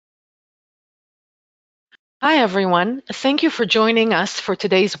Hi, everyone. Thank you for joining us for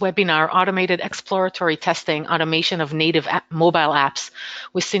today's webinar, Automated Exploratory Testing, Automation of Native Mobile Apps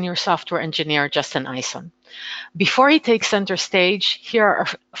with Senior Software Engineer Justin Ison. Before he takes center stage, here are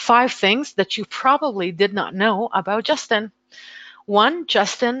 5 things that you probably did not know about Justin. 1,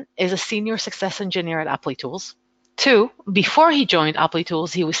 Justin is a Senior Success Engineer at ApplyTools. 2, before he joined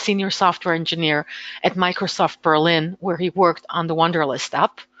ApplyTools, he was Senior Software Engineer at Microsoft Berlin, where he worked on the Wunderlist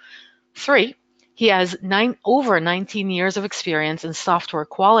app. 3, he has over 19 years of experience in software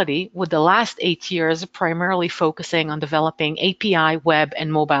quality, with the last 8 years primarily focusing on developing API, web,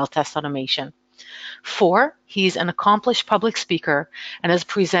 and mobile test automation. 4, he's an accomplished public speaker and has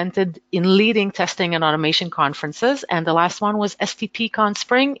presented in leading testing and automation conferences. And the last one was STPCon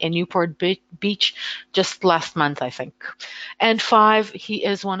Spring in Newport Beach just last month, I think. And 5, he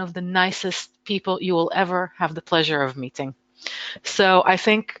is one of the nicest people you will ever have the pleasure of meeting. So I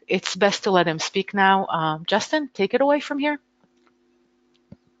think it's best to let him speak now. Justin, take it away from here.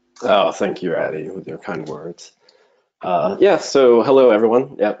 Oh, thank you, Addie, with your kind words. Yeah, so hello,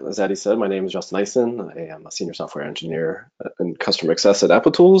 everyone. Yeah, as Addie said, my name is Justin Ison. I am a senior software engineer in customer success at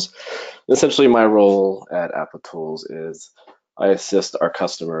AppleTools. Essentially, my role at AppleTools is I assist our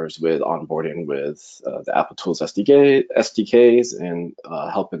customers with onboarding with the AppleTools SDKs and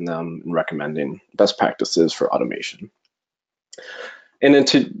helping them and recommending best practices for automation. And then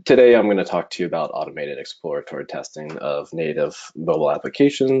today I'm going to talk to you about automated exploratory testing of native mobile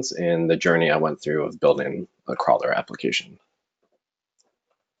applications and the journey I went through of building a crawler application.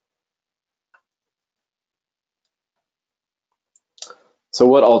 So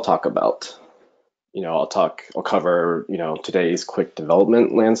what I'll talk about, I'll cover, today's quick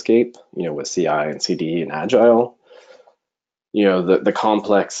development landscape, with CI and CD and Agile, the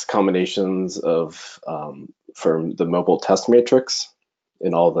complex combinations of for the mobile test matrix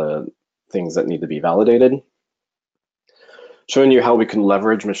and all the things that need to be validated. Showing you how we can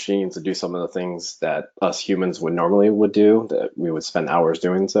leverage machines to do some of the things that us humans would do, that we would spend hours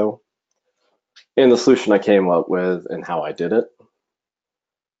doing so. And the solution I came up with and how I did it.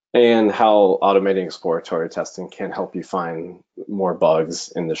 And how automating exploratory testing can help you find more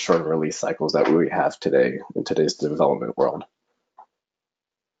bugs in the short release cycles that we have today in today's development world.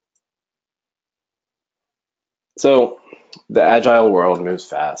 So the agile world moves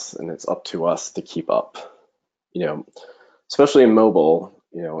fast and it's up to us to keep up. Especially in mobile,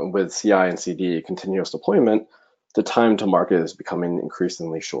 and with CI and CD continuous deployment, the time to market is becoming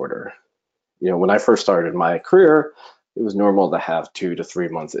increasingly shorter. When I first started my career, it was normal to have 2 to 3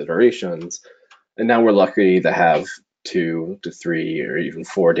 months iterations, and now we're lucky to have 2 to 3 or even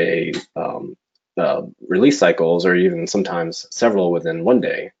 4-day release cycles, or even sometimes several within one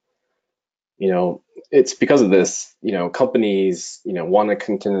day. It's because of this, companies, want to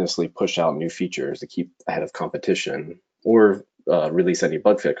continuously push out new features to keep ahead of competition or release any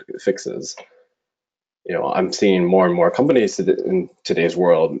bug fixes. I'm seeing more and more companies in today's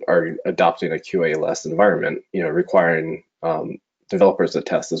world are adopting a QA-less environment, requiring developers to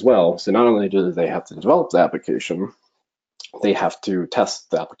test as well. So not only do they have to develop the application, they have to test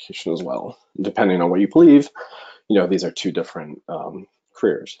the application as well. Depending on what you believe, these are two different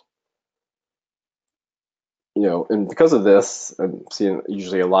careers. And because of this, I'm seeing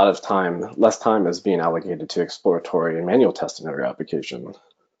usually a lot of less time is being allocated to exploratory and manual testing of your application.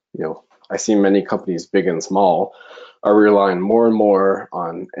 I see many companies, big and small, are relying more and more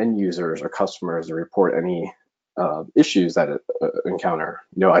on end users or customers to report any issues that it encounter.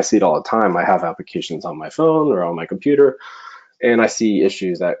 I see it all the time. I have applications on my phone or on my computer, and I see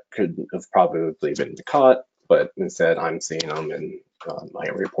issues that could have probably been caught, but instead I'm seeing them and I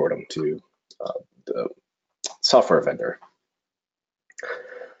report them to the software vendor.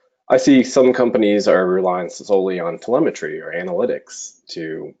 I see some companies are relying solely on telemetry or analytics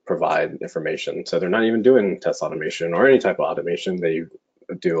to provide information. So they're not even doing test automation or any type of automation. They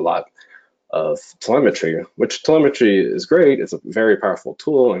do a lot of telemetry, which telemetry is great. It's a very powerful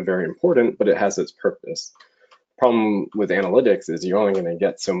tool and very important, but it has its purpose. Problem with analytics is you're only going to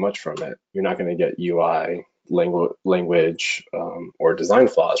get so much from it. You're not going to get UI, language, or design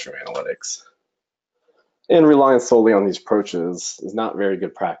flaws from analytics. And relying solely on these approaches is not very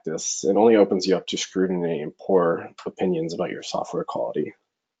good practice. It only opens you up to scrutiny and poor opinions about your software quality.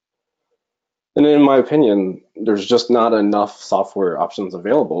 And in my opinion, there's just not enough software options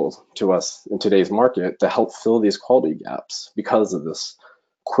available to us in today's market to help fill these quality gaps because of this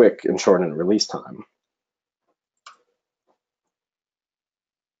quick and shortened release time.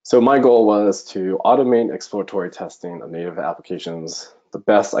 So my goal was to automate exploratory testing of native applications the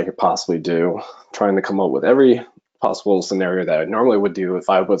best I could possibly do, trying to come up with every possible scenario that I normally would do if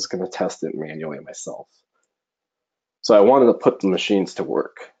I was going to test it manually myself. So I wanted to put the machines to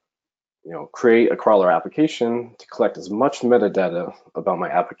work, create a crawler application to collect as much metadata about my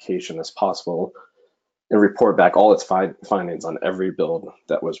application as possible and report back all its findings on every build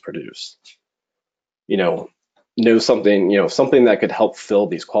that was produced. Know something that could help fill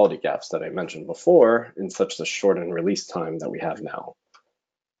these quality gaps that I mentioned before in such a shortened release time that we have now.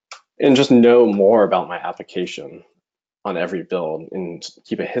 And just know more about my application on every build and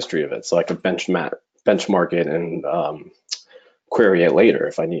keep a history of it so I could benchmark it and query it later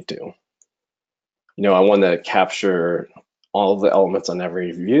if I need to. I want to capture all the elements on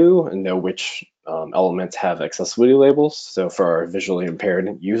every view and know which elements have accessibility labels. So for our visually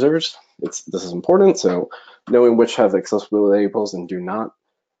impaired users, this is important. So knowing which have accessibility labels and do not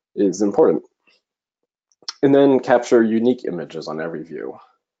is important. And then capture unique images on every view.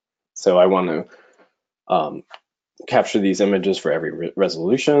 So I want to capture these images for every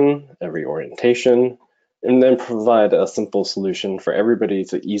resolution, every orientation, and then provide a simple solution for everybody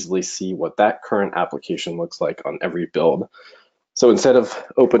to easily see what that current application looks like on every build. So instead of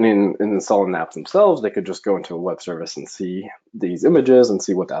opening and installing the app themselves, they could just go into a web service and see these images and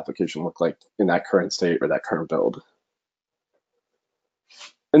see what the application looked like in that current state or that current build.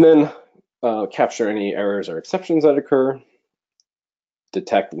 And then capture any errors or exceptions that occur,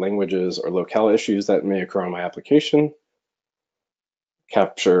 detect languages or locale issues that may occur on my application,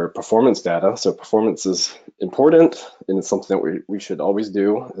 capture performance data. So performance is important and it's something that we should always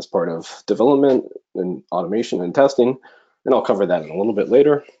do as part of development and automation and testing. And I'll cover that in a little bit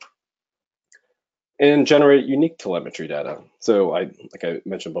later. And generate unique telemetry data. So like I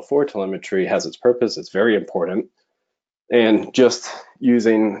mentioned before, telemetry has its purpose. It's very important. And just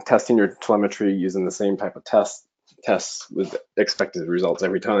testing your telemetry using the same type of tests with expected results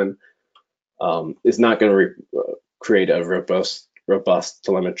every time is not going to create a robust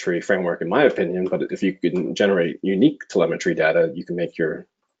telemetry framework, in my opinion. But if you can generate unique telemetry data, you can make your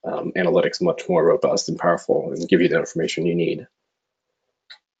analytics much more robust and powerful and give you the information you need.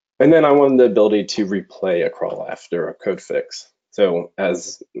 And then I wanted the ability to replay a crawl after a code fix. So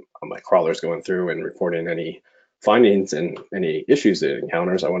as my crawler is going through and reporting any findings and any issues it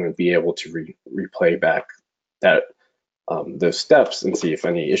encounters, I want to be able to replay back those steps and see if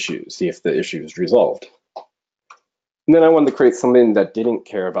the issue is resolved. And then I wanted to create something that didn't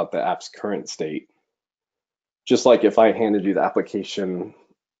care about the app's current state. Just like if I handed you the application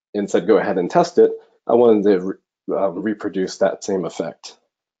and said, go ahead and test it, I wanted to reproduce that same effect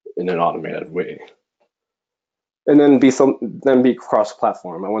in an automated way. And then be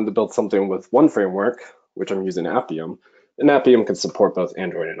cross-platform. I wanted to build something with one framework, which I'm using Appium, and Appium can support both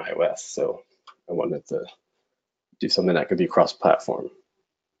Android and iOS. So I wanted to do something that could be cross-platform.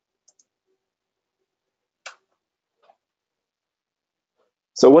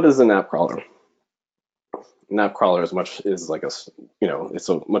 So what is an app crawler? An app crawler is much like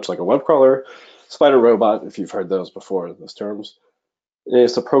a web crawler, spider robot, if you've heard those before, those terms.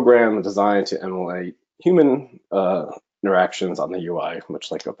 It's a program designed to emulate human interactions on the UI,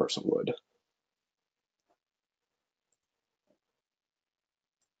 much like a person would.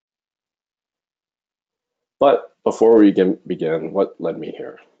 But before we begin, what led me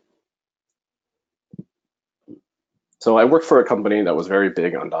here? So I worked for a company that was very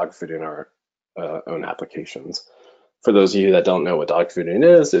big on dog fooding our own applications. For those of you that don't know what dog fooding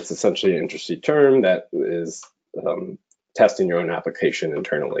is, it's essentially an industry term that is testing your own application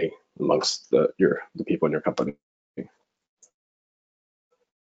internally amongst the people in your company.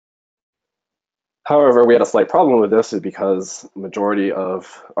 However, we had a slight problem with this because the majority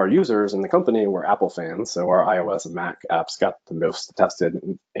of our users in the company were Apple fans. So our iOS and Mac apps got the most tested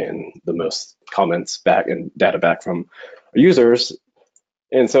and the most comments back and data back from our users.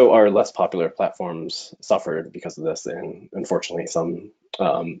 And so our less popular platforms suffered because of this. And unfortunately, some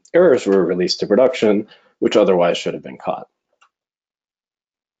errors were released to production, which otherwise should have been caught.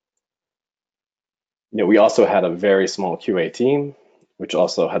 We also had a very small QA team, which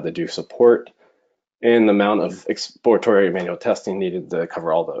also had to do support. And the amount of exploratory manual testing needed to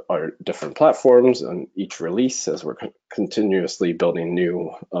cover all our different platforms and each release, as we're continuously building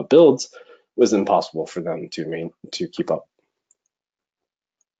new builds, was impossible for them to keep up.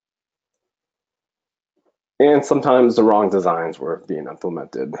 And sometimes the wrong designs were being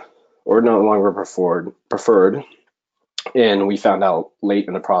implemented or no longer preferred, and we found out late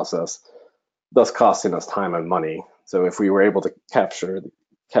in the process, thus costing us time and money. So if we were able to catch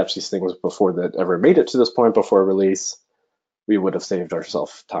these things before that ever made it to this point before release, we would have saved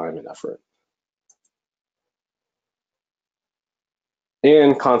ourselves time and effort.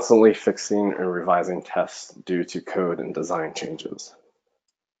 And constantly fixing and revising tests due to code and design changes.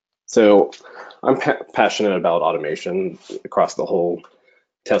 So I'm passionate about automation across the whole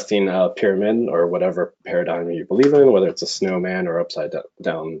testing pyramid or whatever paradigm you believe in, whether it's a snowman or upside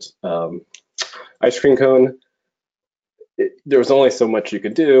down ice cream cone. There was only so much you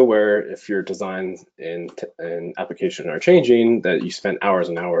could do where if your designs and application are changing, that you spent hours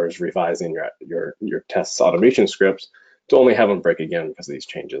and hours revising your tests automation scripts to only have them break again because of these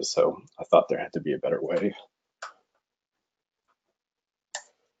changes. So I thought there had to be a better way.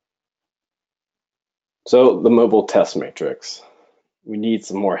 So the mobile test matrix, we need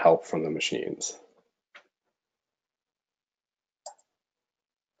some more help from the machines.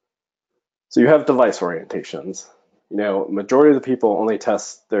 So you have device orientations. Majority of the people only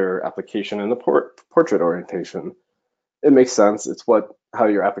test their application in the portrait orientation. It makes sense. It's how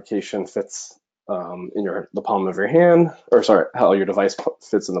your application fits in the palm of your hand, or sorry, how your device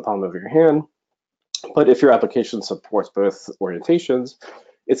fits in the palm of your hand. But if your application supports both orientations,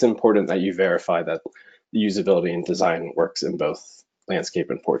 it's important that you verify that the usability and design works in both landscape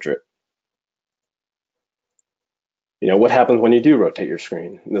and portrait. What happens when you do rotate your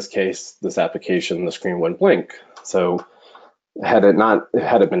screen? In this case, this application, the screen went blank. So had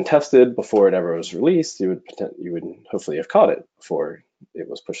it been tested before it ever was released, you would hopefully have caught it before it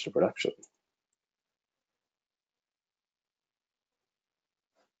was pushed to production.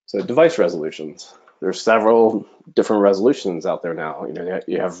 So device resolutions. There's several different resolutions out there now.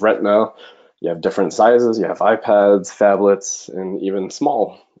 You have Retina, you have different sizes, you have iPads, phablets, and even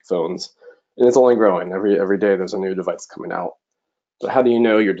small phones. And it's only growing. Every day there's a new device coming out. But how do you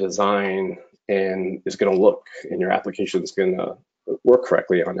know your design is going to look and your application is going to work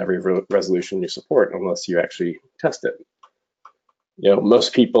correctly on every resolution you support unless you actually test it?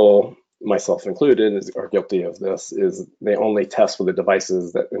 Most people, myself included, are guilty of this, is they only test with the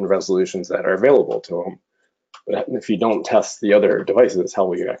devices and resolutions that are available to them. But if you don't test the other devices, how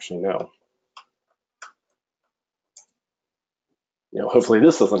will you actually know? Hopefully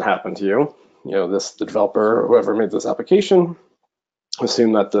this doesn't happen to you. The developer or whoever made this application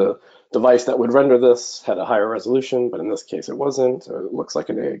assumed that the device that would render this had a higher resolution, but in this case it wasn't, so it looks like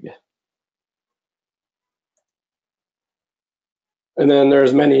an egg. And then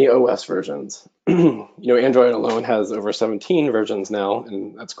there's many OS versions. Android alone has over 17 versions now,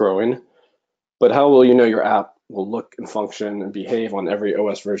 and that's growing. But how will you know your app will look and function and behave on every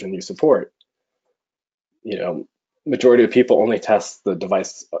OS version you support? Majority of people only test the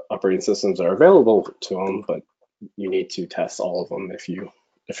device operating systems that are available to them, but you need to test all of them if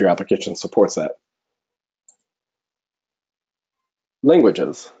your application supports that.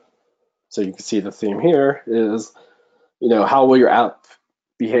 Languages. So you can see the theme here is, how will your app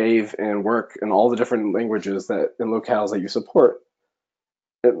behave and work in all the different languages and locales that you support?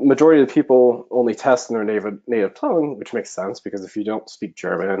 The majority of the people only test in their native tongue, which makes sense because if you don't speak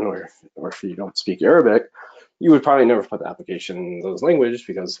German or if you don't speak Arabic, you would probably never put the application in those languages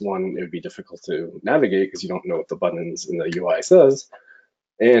because one, it would be difficult to navigate because you don't know what the buttons in the UI says,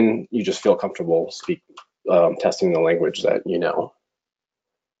 and you just feel comfortable testing the language that you know.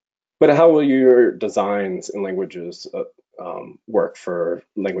 But how will your designs and languages work for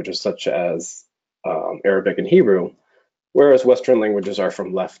languages such as Arabic and Hebrew, whereas Western languages are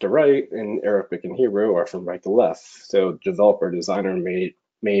from left to right and Arabic and Hebrew are from right to left? So developer, designer may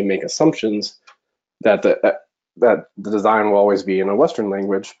make assumptions that the design will always be in a Western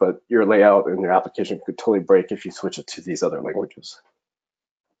language, but your layout and your application could totally break if you switch it to these other languages.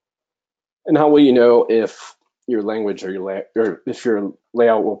 And how will you know if your language or if your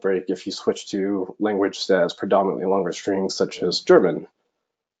layout will break if you switch to language that has predominantly longer strings, such as German?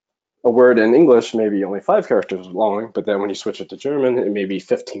 A word in English may be only 5 characters long, but then when you switch it to German, it may be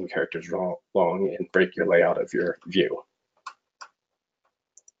 15 characters long and break your layout of your view.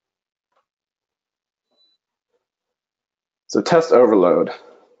 So test overload.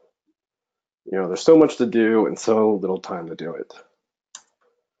 There's so much to do and so little time to do it.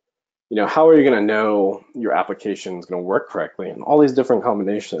 How are you going to know your application is going to work correctly in all these different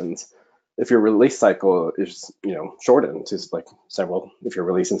combinations if your release cycle is, shortened to if you're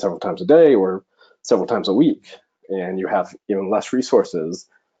releasing several times a day or several times a week, and you have even less resources?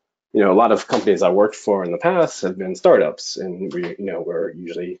 A lot of companies I worked for in the past have been startups, and we're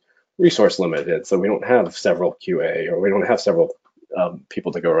usually resource limited, so we don't have several QA or we don't have several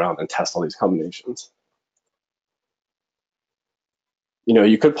people to go around and test all these combinations.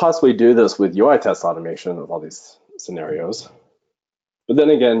 You could possibly do this with UI test automation of all these scenarios. But then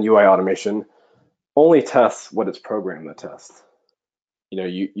again, UI automation only tests what it's programmed to test.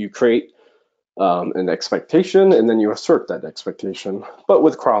 You create an expectation and then you assert that expectation. But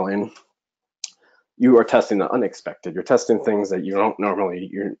with crawling, you are testing the unexpected. You're testing things that you don't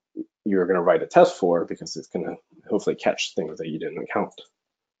normally you're going to write a test for, because it's going to hopefully catch things that you didn't account.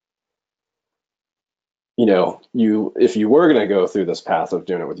 If you were going to go through this path of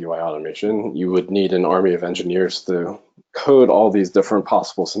doing it with UI automation, you would need an army of engineers to code all these different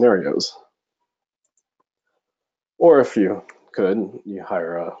possible scenarios. Or if you could, you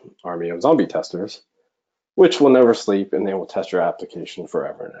hire an army of zombie testers, which will never sleep, and they will test your application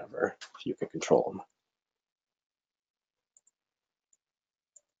forever and ever if you can control them.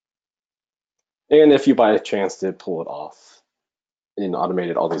 And if you by chance did pull it off and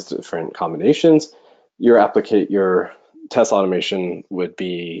automated all these different combinations, your test automation would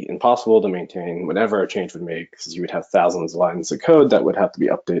be impossible to maintain whenever a change would make, because you would have thousands of lines of code that would have to be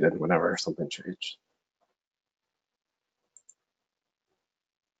updated whenever something changed.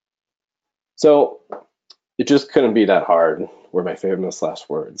 So it just couldn't be that hard, were my famous last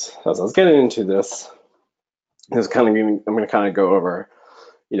words. As I was getting into this, I'm going to kind of go over,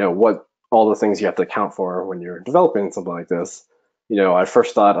 what all the things you have to account for when you're developing something like this. I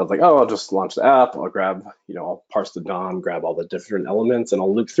first thought, I was like, oh, I'll just launch the app. I'll grab, I'll parse the DOM, grab all the different elements, and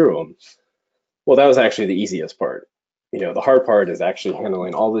I'll loop through them. Well, that was actually the easiest part. The hard part is actually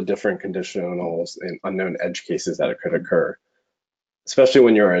handling all the different conditionals and unknown edge cases that could occur, especially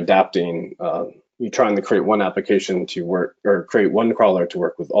when you're adapting. You're trying to create one application to work, or create one crawler to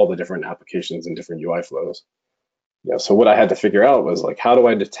work with all the different applications and different UI flows. So what I had to figure out was, like, how do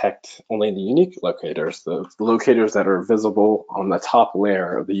I detect only the unique locators, the locators that are visible on the top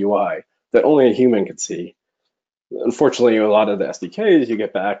layer of the UI that only a human could see? Unfortunately, a lot of the SDKs, you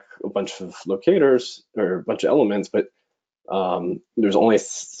get back a bunch of locators or a bunch of elements, but there's only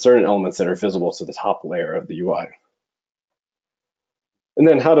certain elements that are visible to the top layer of the UI. And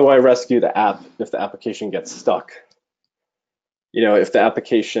then how do I rescue the app if the application gets stuck? If the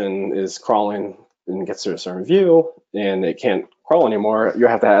application is crawling and gets to a certain view and it can't crawl anymore, you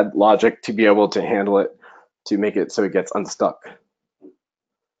have to add logic to be able to handle it, to make it so it gets unstuck.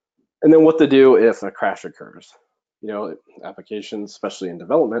 And then what to do if a crash occurs. Applications, especially in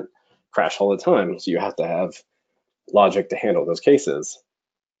development, crash all the time. So you have to have logic to handle those cases.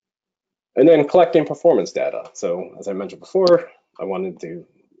 And then collecting performance data. So as I mentioned before, I wanted to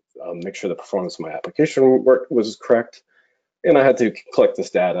make sure the performance of my application was correct. And I had to collect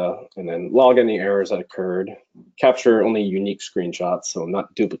this data and then log any errors that occurred, capture only unique screenshots, so I'm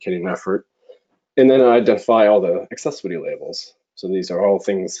not duplicating effort, and then identify all the accessibility labels. So these are all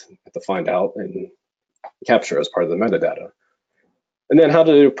things I have to find out and capture as part of the metadata. And then how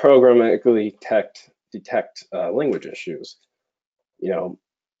to programmatically detect language issues.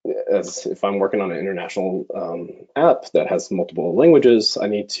 As if I'm working on an international app that has multiple languages, I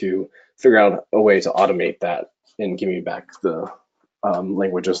need to figure out a way to automate that and give me back the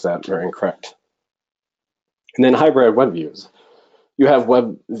languages that are incorrect. And then hybrid web views. You have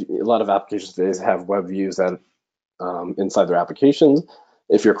a lot of applications today have web views that inside their applications.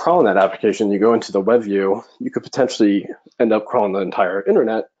 If you're crawling that application, you go into the web view, you could potentially end up crawling the entire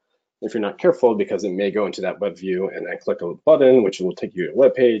internet if you're not careful, because it may go into that web view and then click a button, which will take you to a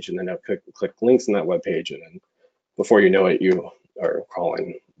web page, and then I'll click links in that web page, and then before you know it, you are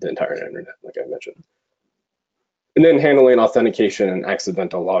crawling the entire internet, like I mentioned. And then handling authentication and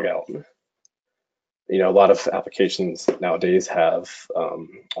accidental logout. A lot of applications nowadays have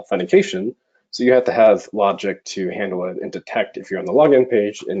authentication, so you have to have logic to handle it and detect if you're on the login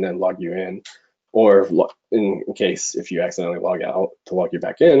page and then log you in, or in case if you accidentally log out, to log you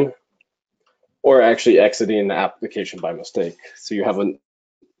back in, or actually exiting the application by mistake. So you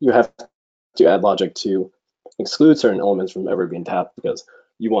have to add logic to exclude certain elements from ever being tapped, because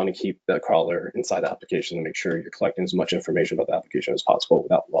you want to keep the crawler inside the application and make sure you're collecting as much information about the application as possible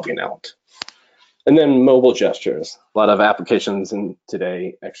without logging out. And then mobile gestures. A lot of applications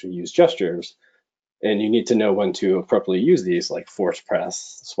today actually use gestures, and you need to know when to appropriately use these, like force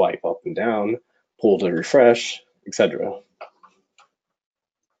press, swipe up and down, pull to refresh, etc.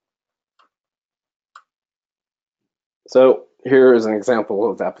 So here is an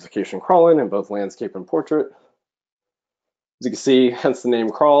example of application crawling in both landscape and portrait. As you can see, hence the name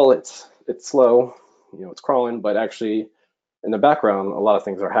crawl. It's slow, it's crawling, but actually in the background, a lot of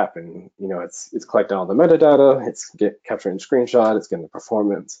things are happening. It's collecting all the metadata, it's capturing screenshot, it's getting the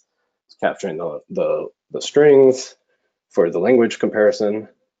performance, it's capturing the strings for the language comparison.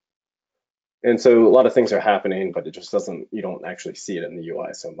 And so a lot of things are happening, but it just you don't actually see it in the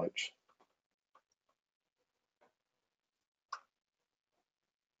UI so much.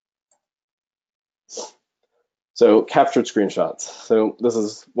 So captured screenshots. So this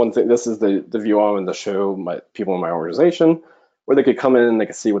is one thing. This is the view I wanted to show people in my organization, Or they could come in and they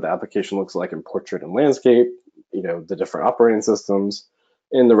could see what the application looks like in portrait and landscape, the different operating systems,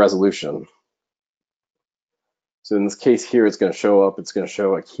 and the resolution. So in this case here, it's going to show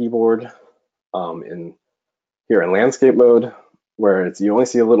a keyboard in landscape mode, where you only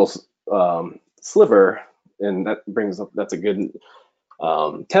see a little sliver, and that's a good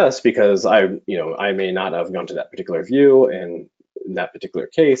test, because I may not have gone to that particular view, and in that particular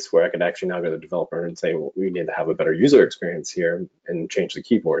case, where I could actually now go to the developer and say, well, we need to have a better user experience here and change the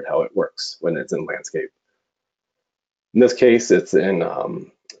keyboard how it works when it's in landscape. In this case, it's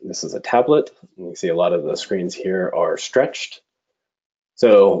in this is a tablet, and you see a lot of the screens here are stretched.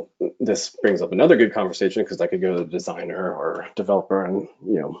 So this brings up another good conversation, because I could go to the designer or developer and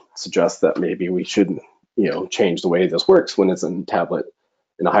suggest that maybe we should change the way this works when it's in tablet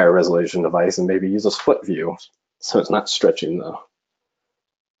in a higher resolution device, and maybe use a split view so it's not stretching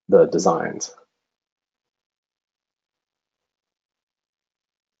the designs.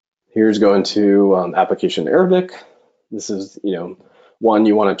 Here's going to application Arabic. This is one,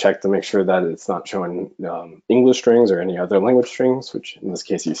 you want to check to make sure that it's not showing English strings or any other language strings, which in this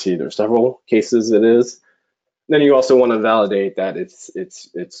case you see there's several cases it is. Then you also want to validate that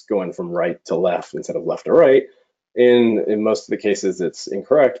it's going from right to left instead of left to right. In most of the cases it's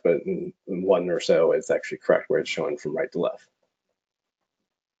incorrect, but in one or so it's actually correct, where it's showing from right to left.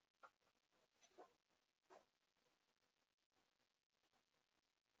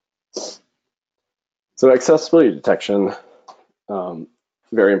 So accessibility detection,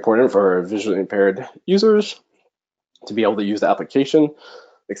 very important for visually impaired users to be able to use the application.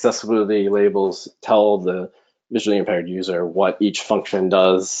 Accessibility labels tell the visually impaired user what each function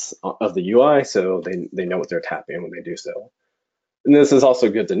does of the UI, so they know what they're tapping when they do so. And this is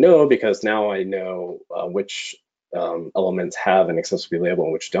also good to know, because now I know which elements have an accessibility label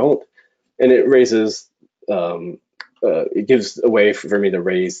and which don't. And it raises, it gives a way for me to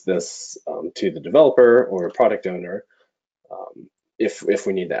raise this to the developer or product owner if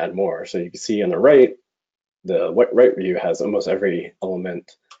we need to add more. So you can see on the right, the right view has almost every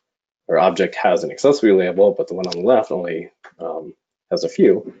element or object has an accessibility label, but the one on the left only has a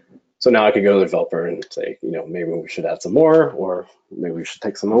few. So now I could go to the developer and say, maybe we should add some more, or maybe we should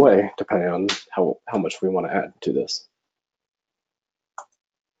take some away, depending on how much we want to add to this.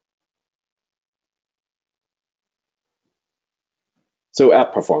 So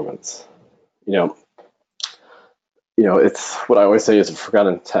app performance, it's what I always say is a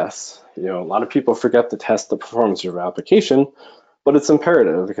forgotten test. A lot of people forget to test the performance of your application, but it's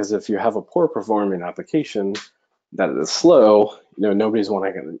imperative, because if you have a poor performing application that is slow, nobody's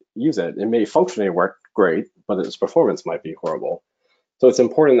want to use it. It may functionally work great, but its performance might be horrible. So it's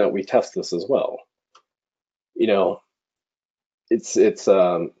important that we test this as well. You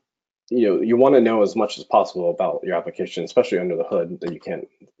want to know as much as possible about your application, especially under the hood that you can't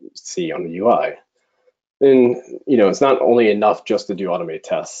see on the UI. And it's not only enough just to do automated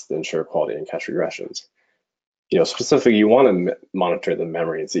tests to ensure quality and catch regressions. Specifically, you want to monitor the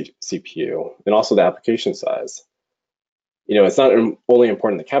memory and CPU, and also the application size. It's not only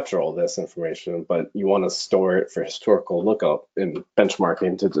important to capture all this information, but you want to store it for historical lookup and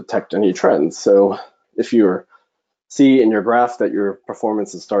benchmarking to detect any trends. So if you see in your graph that your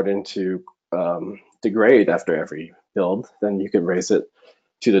performance is starting to degrade after every build, then you can raise it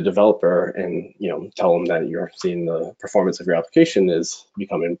to the developer and tell them that you're seeing the performance of your application is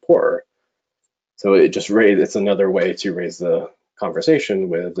becoming poorer. So it's another way to raise the conversation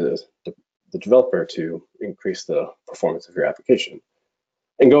with the developer to increase the performance of your application.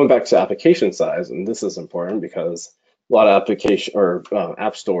 And going back to application size, and this is important because a lot of application or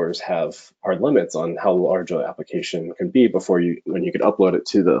app stores have hard limits on how large an application can be when you could upload it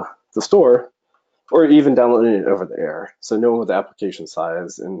to the store, or even downloading it over the air. So knowing the application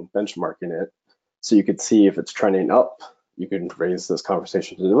size and benchmarking it, so you could see if it's trending up, you can raise this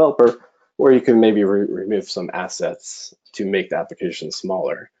conversation to the developer, or you can maybe remove some assets to make the application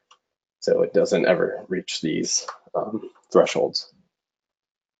smaller, so it doesn't ever reach these thresholds.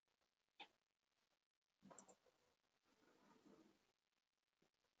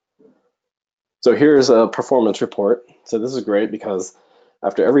 So here's a performance report. So this is great, because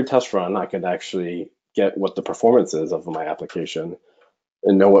after every test run, I could actually get what the performance is of my application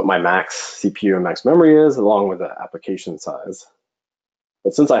and know what my max CPU and max memory is, along with the application size.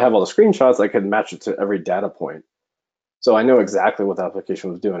 But since I have all the screenshots, I could match it to every data point. So I know exactly what the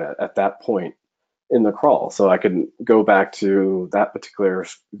application was doing at that point in the crawl. So I could go back to that particular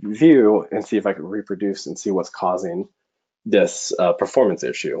view and see if I could reproduce and see what's causing this performance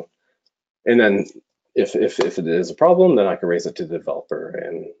issue. And then if it is a problem, then I can raise it to the developer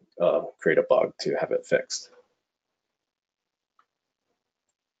and create a bug to have it fixed.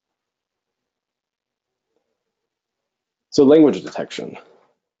 So language detection.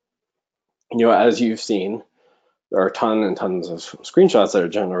 As you've seen, there are tons and tons of screenshots that are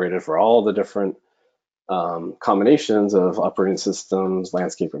generated for all the different combinations of operating systems,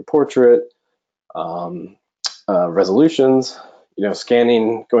 landscape and portrait, um, resolutions.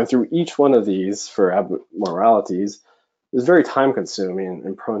 Scanning, going through each one of these for abnormalities is very time consuming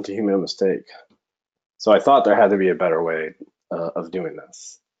and prone to human mistake. So I thought there had to be a better way of doing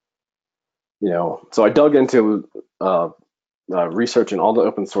this. So I dug into researching all the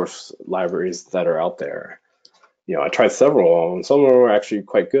open source libraries that are out there. I tried several, and some of them were actually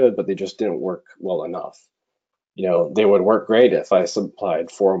quite good, but they just didn't work well enough. They would work great if I supplied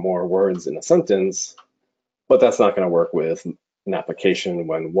 4 more words in a sentence, but that's not going to work with an application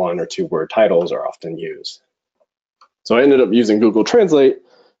when 1 or 2 word titles are often used. So I ended up using Google Translate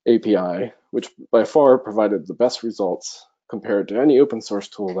API, which by far provided the best results compared to any open source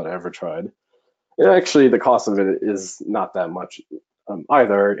tool that I ever tried. And actually, the cost of it is not that much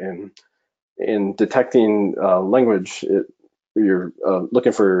either. In detecting language, you're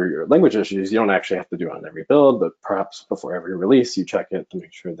looking for your language issues. You don't actually have to do it on every build, but perhaps before every release, you check it to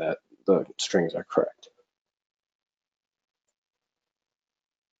make sure that the strings are correct.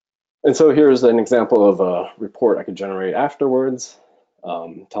 And so here's an example of a report I could generate afterwards,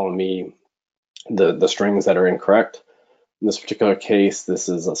 telling me the strings that are incorrect. In this particular case, this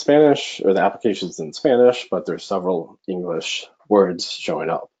is a Spanish, or the application is in Spanish, but there's several English words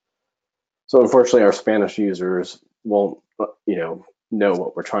showing up. So unfortunately, our Spanish users won't, know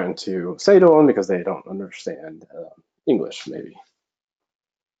what we're trying to say to them because they don't understand English, maybe.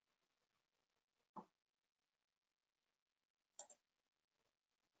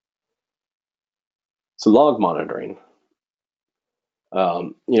 So log monitoring.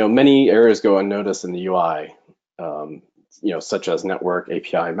 Many errors go unnoticed in the UI, such as network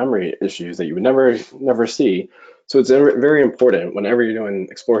API memory issues that you would never see. So it's very important whenever you're doing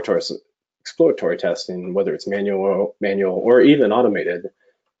exploratory testing, whether it's manual or even automated,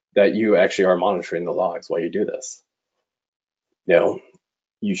 that you actually are monitoring the logs while you do this.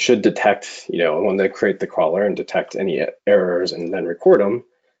 You should detect, when they create the crawler and detect any errors and then record them,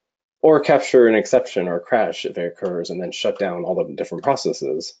 or capture an exception or a crash if it occurs and then shut down all the different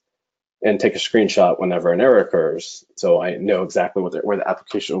processes and take a screenshot whenever an error occurs, so I know exactly where the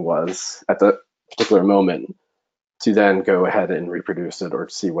application was at the particular moment to then go ahead and reproduce it or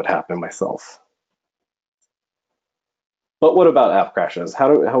see what happened myself. But what about app crashes?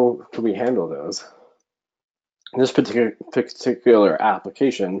 How can we handle those? This particular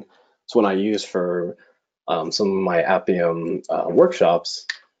application is one I use for some of my Appium workshops.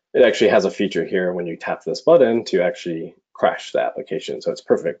 It actually has a feature here when you tap this button to actually crash the application. So it's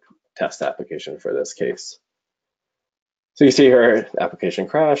perfect test application for this case. So you see here, application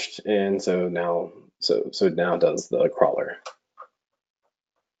crashed, and so now does the crawler.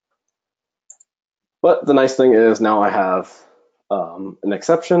 But the nice thing is now I have an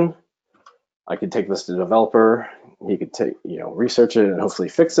exception. I could take this to the developer. He could research it and hopefully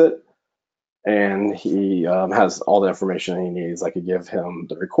fix it. And he has all the information he needs. I could give him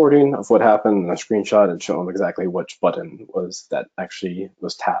the recording of what happened and a screenshot and show him exactly which button was that actually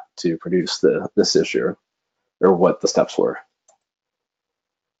was tapped to produce this issue, or what the steps were.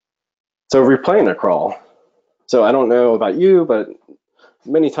 So replaying a crawl. So I don't know about you, but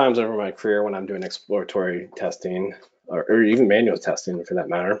many times over my career when I'm doing exploratory testing, or even manual testing for that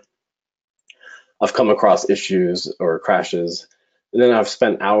matter, I've come across issues or crashes, and then I've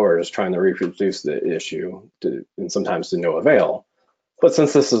spent hours trying to reproduce the issue, and sometimes to no avail. But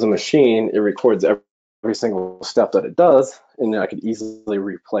since this is a machine, it records every single step that it does, and I could easily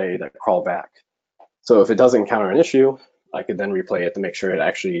replay that crawl back. So if it does encounter an issue, I could then replay it to make sure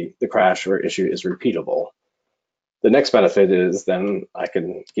the crash or issue is repeatable. The next benefit is then I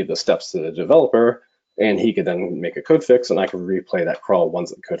can give the steps to the developer, and he could then make a code fix, and I can replay that crawl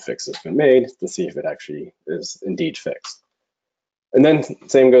once the code fix has been made to see if it actually is indeed fixed. And then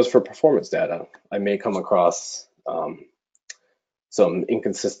same goes for performance data. I may come across some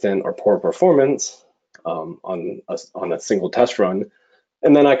inconsistent or poor performance on a single test run,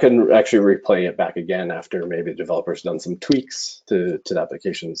 and then I can actually replay it back again after maybe the developer's done some tweaks to the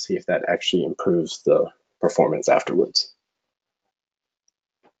application to see if that actually improves the performance afterwards.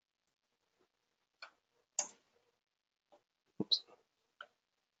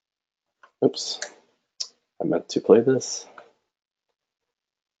 Oops, I meant to play this.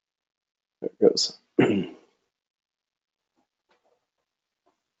 There it goes. In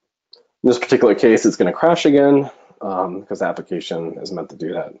this particular case, it's going to crash again because the application is meant to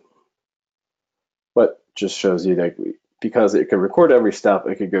do that. But just shows you that because it could record every step,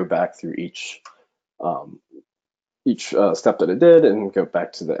 it could go back through each each step that it did and go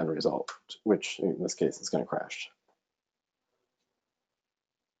back to the end result, which in this case is going to crash.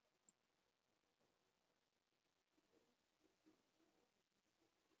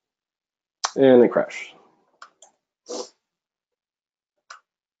 And it crashed.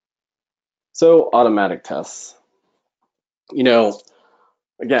 So automatic tests.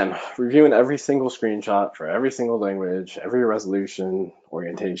 Again, reviewing every single screenshot for every single language, every resolution,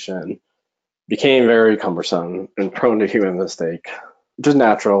 orientation became very cumbersome and prone to human mistake, which is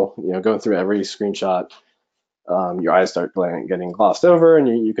natural. Going through every screenshot, your eyes start getting glossed over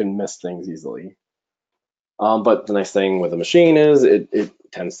and you can miss things easily. But the nice thing with a machine is it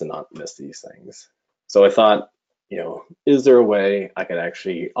tends to not miss these things. So I thought, is there a way I could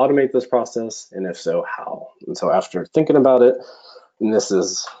actually automate this process? And if so, how? And so after thinking about it, and this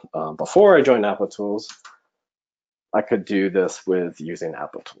is before I joined Applitools, I could do this with using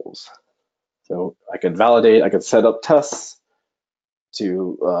Applitools. So I could set up tests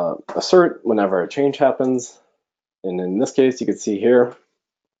to assert whenever a change happens. And in this case, you can see here,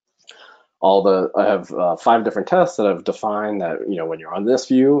 I have 5 different tests that I've defined that, when you're on this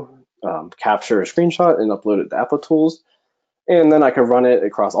view, capture a screenshot and upload it to Applitools. And then I can run it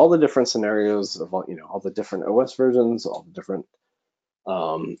across all the different scenarios of all the different OS versions, all the different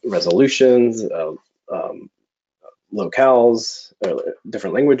resolutions, locales,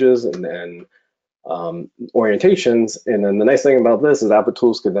 different languages, and then orientations. And then the nice thing about this is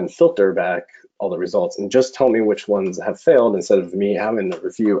Applitools could then filter back all the results and just tell me which ones have failed instead of me having to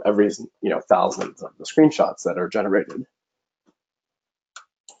review every thousands of the screenshots that are generated.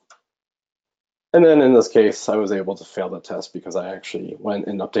 And then in this case, I was able to fail the test because I actually went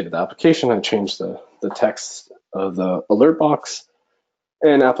and updated the application and changed the text of the alert box.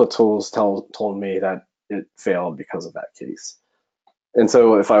 And Applitools told me that it failed because of that case. And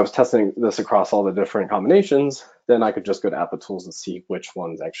so if I was testing this across all the different combinations, then I could just go to Applitools and see which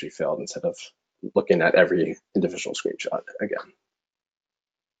ones actually failed instead of looking at every individual screenshot again.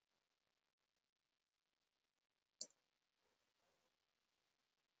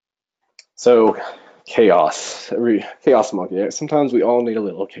 So chaos, chaos monkey. Sometimes we all need a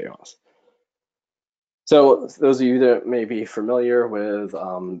little chaos. So those of you that may be familiar with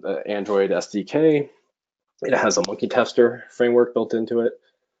the Android SDK, it has a monkey tester framework built into it.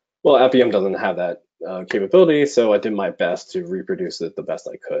 Well, Appium doesn't have that capability, so I did my best to reproduce it the best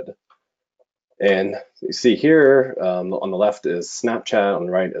I could. And you see here, on the left is Snapchat, on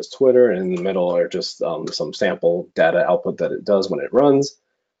the right is Twitter, and in the middle are just some sample data output that it does when it runs.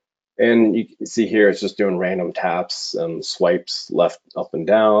 And you can see here, it's just doing random taps, swipes left, up and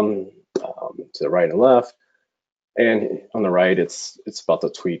down, to the right and left. And on the right, it's about to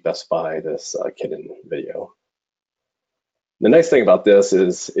tweet Best Buy this kitten video. The nice thing about this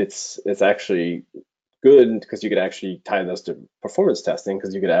is it's actually good because you could actually tie this to performance testing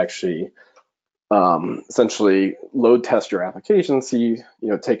because you could actually essentially load test your application, see,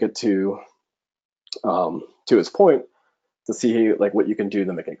 take it to its point to see like what you can do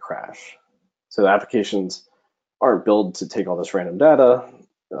to make it crash. So the applications aren't built to take all this random data,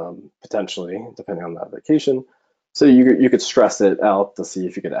 potentially, depending on the application. So you could stress it out to see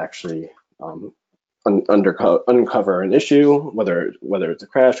if you could actually uncover an issue, whether it's a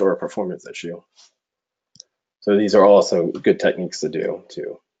crash or a performance issue. So these are also good techniques to do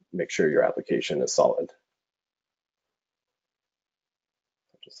to make sure your application is solid.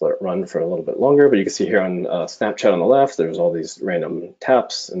 Just let it run for a little bit longer, but you can see here on Snapchat on the left, there's all these random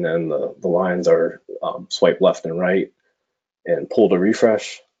taps, and then the lines are swipe left and right and pull to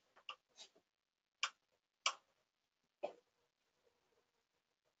refresh.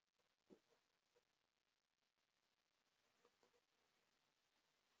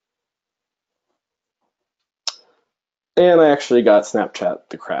 And I actually got Snapchat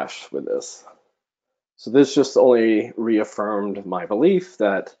to crash with this. So this just only reaffirmed my belief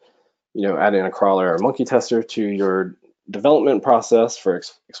that, adding a crawler or monkey tester to your development process for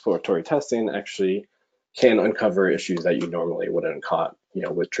exploratory testing actually can uncover issues that you normally wouldn't have caught,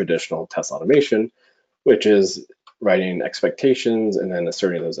 with traditional test automation, which is writing expectations and then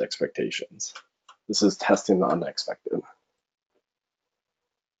asserting those expectations. This is testing the unexpected.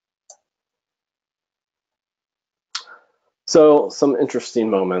 So some interesting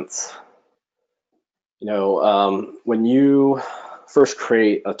moments. When you first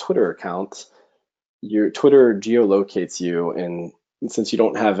create a Twitter account, your Twitter geolocates you, and since you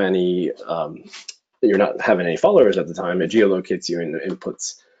don't have any, you're not having any followers at the time, it geolocates you and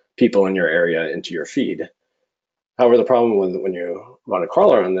inputs people in your area into your feed. However, the problem with when you run a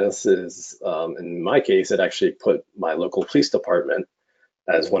crawler on this is, in my case, it actually put my local police department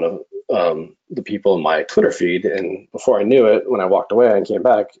as one of the people in my Twitter feed. And before I knew it, when I walked away and came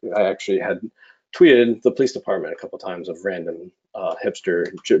back, I actually had tweeted the police department a couple of times of random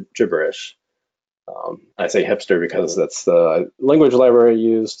hipster gibberish. I say hipster because that's the language library I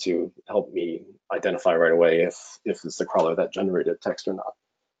use to help me identify right away if it's the crawler that generated text or not.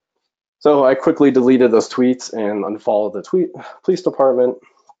 So I quickly deleted those tweets and unfollowed the police department.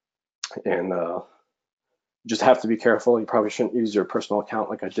 And just have to be careful. You probably shouldn't use your personal account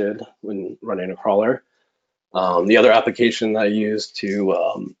like I did when running a crawler. The other application that I used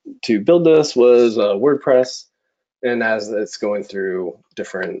to build this was WordPress. And as it's going through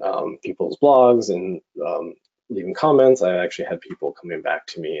different people's blogs and leaving comments, I actually had people coming back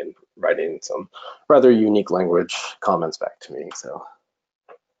to me and writing some rather unique language comments back to me. So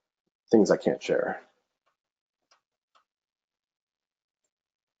things I can't share.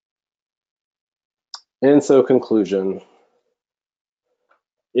 And so conclusion,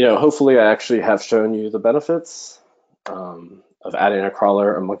 hopefully I actually have shown you the benefits of adding a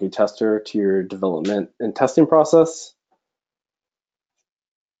crawler or monkey tester to your development and testing process.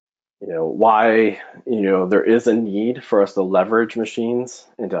 Why there is a need for us to leverage machines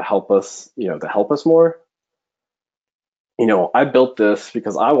and to help us more. I built this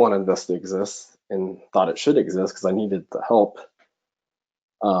because I wanted this to exist and thought it should exist because I needed the help.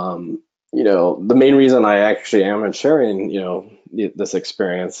 The main reason I actually am sharing this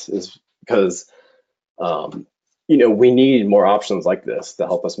experience is because we need more options like this to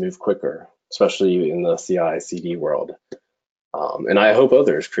help us move quicker, especially in the CI/CD world. And I hope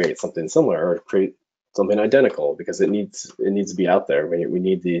others create something similar or create something identical because it needs to be out there. We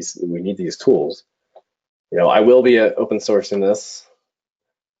need these tools. I will be open sourcing this.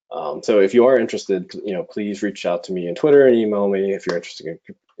 So if you are interested, please reach out to me on Twitter and email me if you're interested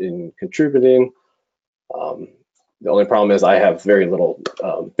in contributing. The only problem is I have very little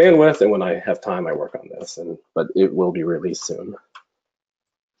bandwidth, and when I have time, I work on this. But it will be released soon.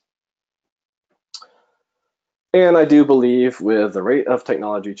 And I do believe with the rate of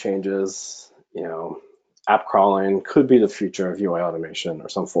technology changes, app crawling could be the future of UI automation or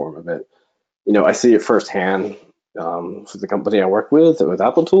some form of it. I see it firsthand for the company I work with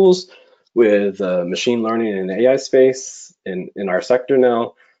Apple Tools, with machine learning and AI space in our sector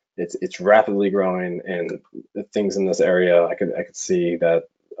now. It's rapidly growing, and the things in this area I could see that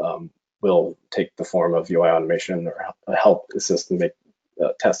will take the form of UI automation or help assist and make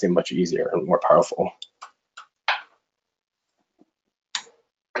testing much easier and more powerful.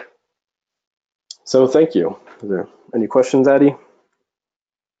 So thank you. Are there any questions, Addie?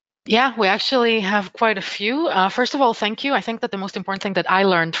 Yeah, we actually have quite a few. First of all, thank you. I think that the most important thing that I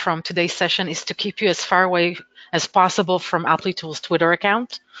learned from today's session is to keep you as far away as possible from Applitools' Twitter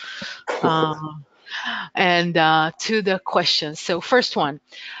account. And to the questions. So first one,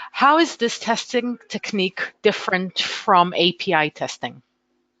 how is this testing technique different from API testing?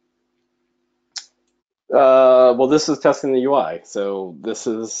 Well, this is testing the UI. So this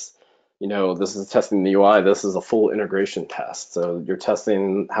is testing the UI. This is a full integration test. So you're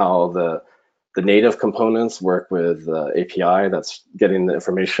testing how the native components work with the API that's getting the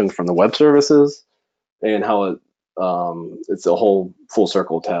information from the web services, and how it's a whole full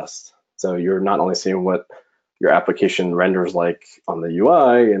circle test. So you're not only seeing what your application renders like on the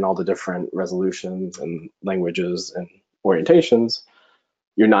UI and all the different resolutions and languages and orientations,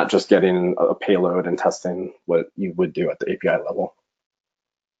 you're not just getting a payload and testing what you would do at the API level.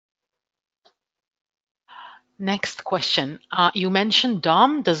 Next question. You mentioned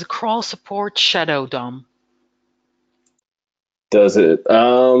DOM. Does crawl support shadow DOM? Does it?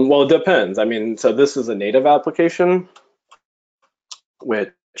 Well, it depends. I mean, so this is a native application,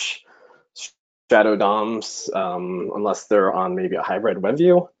 which shadow DOMs, unless they're on maybe a hybrid web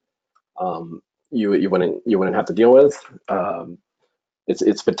view, you wouldn't have to deal with.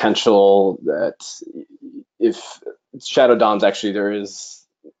 It's potential that if shadow DOMs, actually there is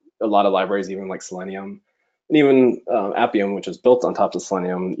a lot of libraries, even like Selenium and even Appium, which is built on top of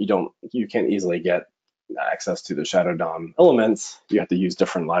Selenium, you can't easily get access to the shadow DOM elements. You have to use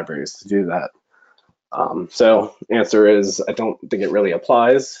different libraries to do that. So answer is, I don't think it really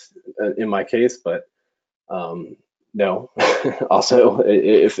applies in my case, but no. Also,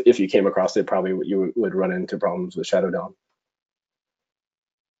 if you came across it, probably you would run into problems with shadow DOM.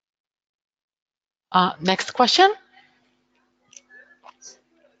 Next question.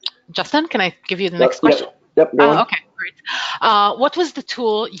 Justin, can I give you the next question? Yep, go on. Okay, great. What was the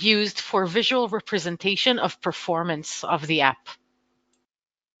tool used for visual representation of performance of the app?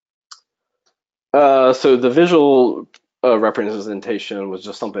 So the visual representation was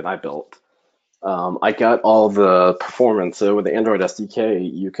just something I built. I got all the performance. So with the Android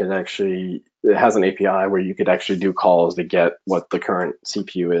SDK, you could actually, it has an API where you could actually do calls to get what the current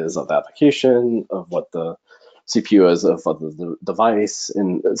CPU is of the application, of what the CPU is of the device,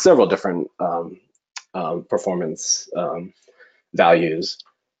 and several different performance values.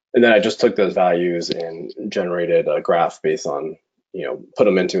 And then I just took those values and generated a graph based on, put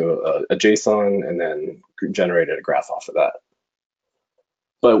them into a JSON and then generated a graph off of that.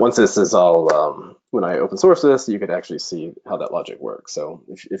 But once this is all, when I open source this, you could actually see how that logic works. So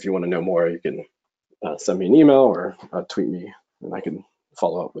if you want to know more, you can send me an email or tweet me, and I can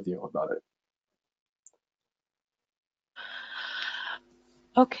follow up with you about it.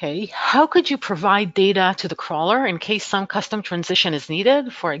 Okay, how could you provide data to the crawler in case some custom transition is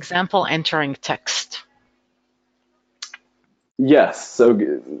needed? For example, entering text. Yes, so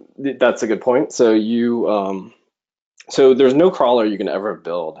that's a good point. So so there's no crawler you can ever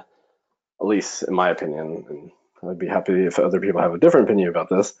build, at least in my opinion, and I'd be happy if other people have a different opinion about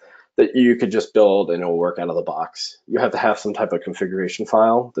this, that you could just build and it'll work out of the box. You have to have some type of configuration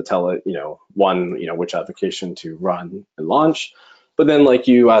file to tell it, which application to run and launch. But then, like,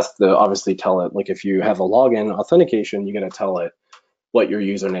 you have to obviously tell it, like, if you have a login authentication, you got to tell it what your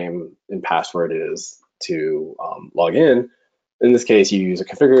username and password is to log in. In this case, you use a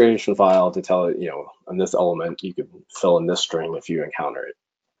configuration file to tell it, on this element, you could fill in this string if you encounter it.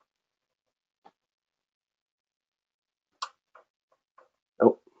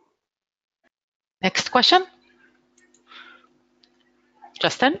 Oh, Next question,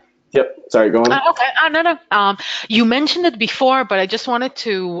 Justin? yep. Sorry, go on. Okay. No, no. You mentioned it before, but I just wanted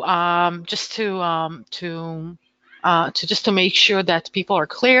to just to make sure that people are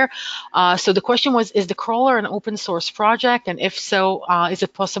clear. So the question was, is the crawler an open source project? And if so, is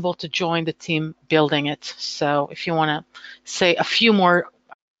it possible to join the team building it? So if you want to say a few more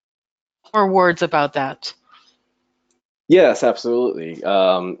words about that. Yes, absolutely.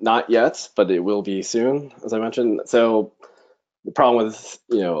 Not yet, but it will be soon, as I mentioned. So the problem with,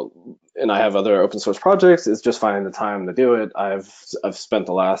 and I have other open source projects, is just finding the time to do it. I've spent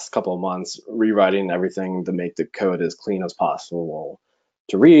the last couple of months rewriting everything to make the code as clean as possible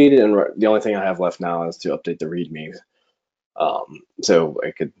to read, and the only thing I have left now is to update the README. So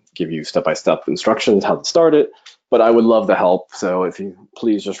I could give you step-by-step instructions how to start it, but I would love the help. So if you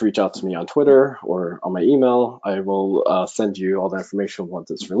please just reach out to me on Twitter or on my email, I will send you all the information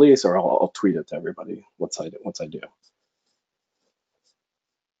once it's released, or I'll tweet it to everybody once I do.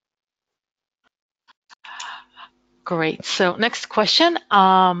 Great. So next question,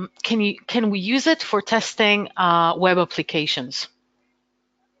 can we use it for testing web applications?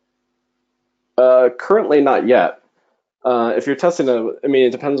 Currently, not yet. If you're testing I mean,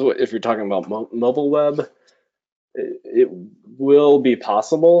 it depends if you're talking about mobile web. It will be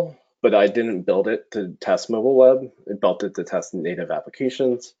possible, but I didn't build it to test mobile web. I built it to test native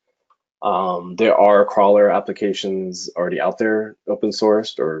applications. There are crawler applications already out there, open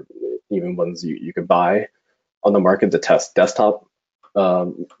sourced, or even ones you could buy on the market to test desktop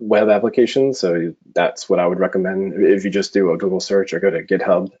web applications. So that's what I would recommend. If you just do a Google search or go to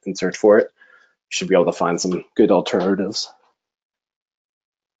GitHub and search for it, you should be able to find some good alternatives.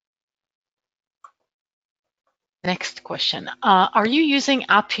 Next question. Are you using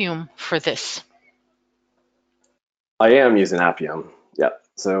Appium for this? I am using Appium. Yeah.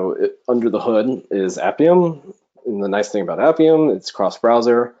 So under the hood is Appium. And the nice thing about Appium, it's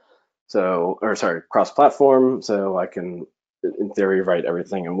cross-browser. So, or sorry, cross-platform. So I can, in theory, write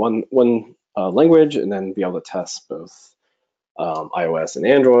everything in one language and then be able to test both iOS and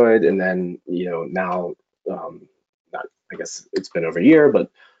Android. And then, now, not, I guess it's been over a year,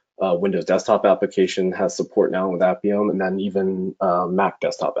 but Windows desktop application has support now with Appium, and then even Mac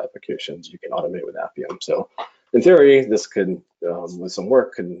desktop applications you can automate with Appium. So in theory, this could, with some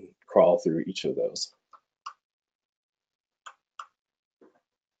work, could crawl through each of those.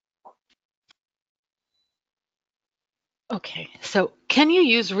 Okay, so can you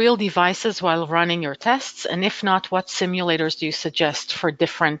use real devices while running your tests? And if not, what simulators do you suggest for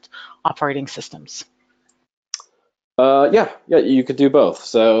different operating systems? Yeah, you could do both.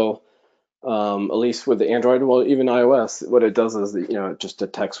 So at least with the Android, well, even iOS, what it does is, it just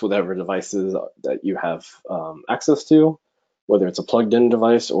detects whatever devices that you have access to, whether it's a plugged-in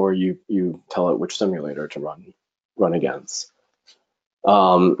device or you tell it which simulator to run against.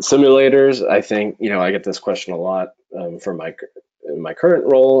 Simulators, I think, I get this question a lot from in my current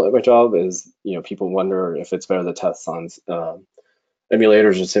role at my job is, people wonder if it's better to test on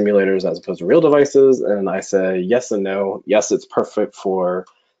emulators or simulators as opposed to real devices. And I say yes and no. Yes, it's perfect for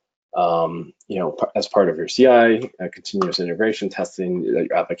as part of your CI, continuous integration testing, that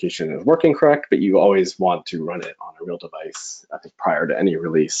your application is working correct, but you always want to run it on a real device, I think, prior to any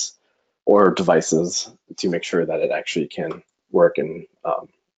release or devices to make sure that it actually can work and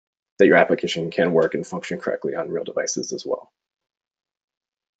that your application can work and function correctly on real devices as well.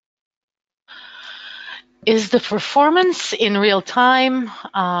 Is the performance in real time?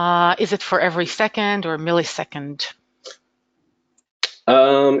 Is it for every second or millisecond?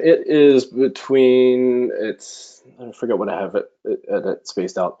 It is between, I forget what I have it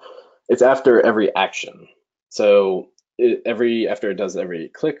spaced out. It's after every action. So after it does every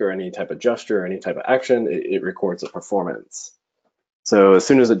click or any type of gesture or any type of action, it records a performance. So as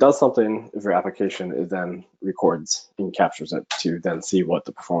soon as it does something, if your application, it then records and captures it to then see what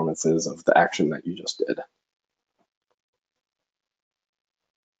the performance is of the action that you just did.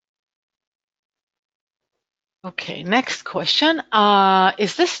 Okay, next question.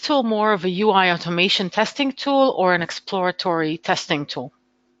 Is this tool more of a UI automation testing tool or an exploratory testing tool?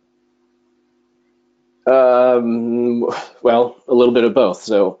 Well, a little bit of both.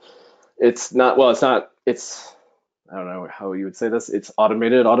 So it's I don't know how you would say this. It's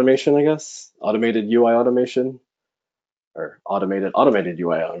automated automation, I guess. Automated UI automation or automated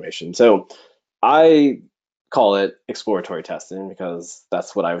UI automation. So I call it exploratory testing because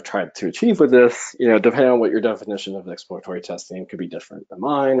that's what I've tried to achieve with this. Depending on what your definition of exploratory testing could be different than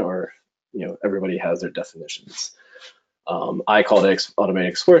mine, or everybody has their definitions. I called it automated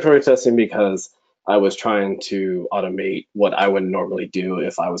exploratory testing because I was trying to automate what I would normally do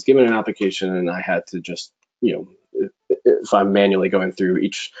if I was given an application and I had to just, if I'm manually going through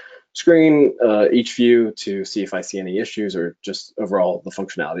each screen, each view to see if I see any issues or just overall the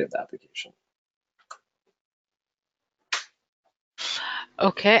functionality of the application.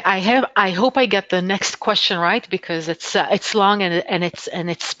 Okay, I hope I get the next question right because it's long and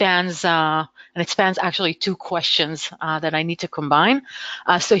it spans actually two questions that I need to combine.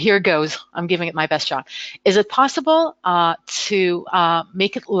 So here goes. I'm giving it my best shot. Is it possible to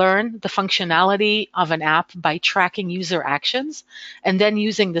make it learn the functionality of an app by tracking user actions and then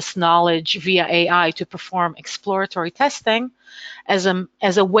using this knowledge via AI to perform exploratory testing as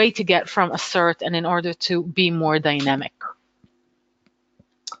a way to get from assert and in order to be more dynamic?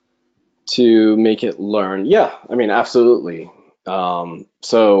 To make it learn, yeah, I mean, absolutely.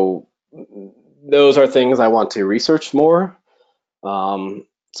 So those are things I want to research more. So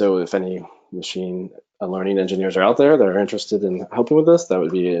if any machine learning engineers are out there that are interested in helping with this, that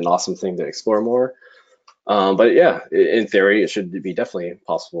would be an awesome thing to explore more. But yeah, in theory, it should be definitely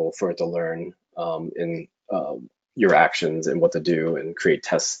possible for it to learn in your actions and what to do and create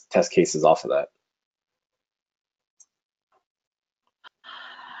test cases off of that.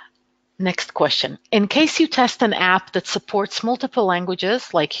 Next question. In case you test an app that supports multiple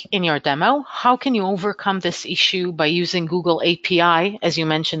languages, like in your demo, how can you overcome this issue by using Google API, as you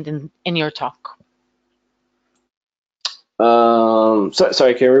mentioned in your talk?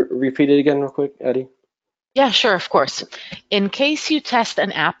 Sorry, can you repeat it again real quick, Eddie? Yeah, sure, of course. In case you test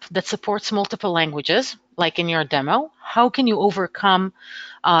an app that supports multiple languages, like in your demo, how can you overcome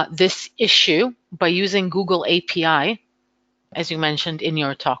this issue by using Google API, as you mentioned in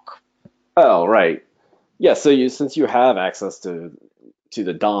your talk? Oh, right. Yeah, so since you have access to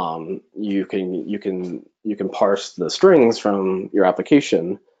the DOM, you can parse the strings from your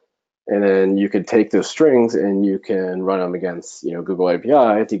application, and then you could take those strings and you can run them against Google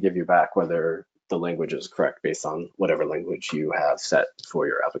API to give you back whether the language is correct based on whatever language you have set for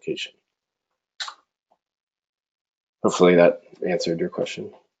your application. Hopefully that answered your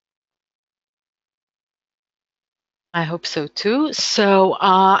question. I hope so too. So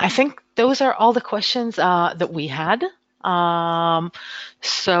I think those are all the questions that we had. And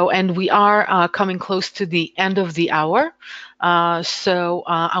we are coming close to the end of the hour. I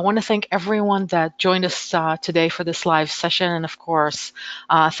want to thank everyone that joined us today for this live session. And of course,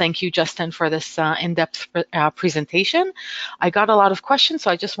 thank you, Justin, for this in-depth presentation. I got a lot of questions,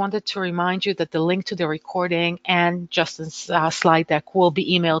 so I just wanted to remind you that the link to the recording and Justin's slide deck will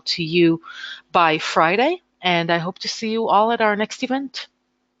be emailed to you by Friday. And I hope to see you all at our next event.